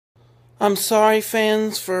I'm sorry,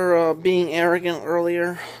 fans, for being arrogant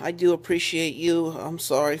earlier. I do appreciate you. I'm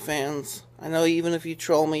sorry, fans. I know even if you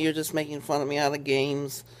troll me, you're just making fun of me out of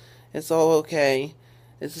games. It's all okay.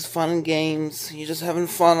 It's just fun and games. You're just having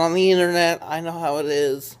fun on the internet. I know how it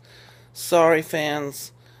is. Sorry,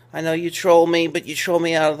 fans. I know you troll me, but you troll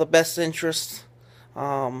me out of the best interest.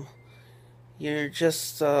 Um, you're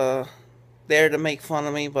just there to make fun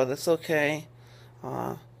of me, but it's okay.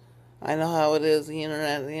 Uh, I know how it is, the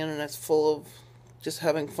internet. The internet's full of just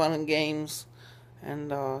having fun and games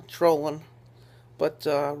and trolling. But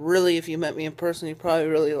really, if you met me in person, you probably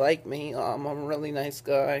really like me. I'm a really nice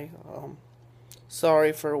guy.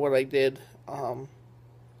 Sorry for what I did.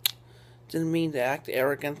 Didn't mean to act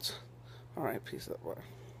arrogant. Alright, peace out. Bye.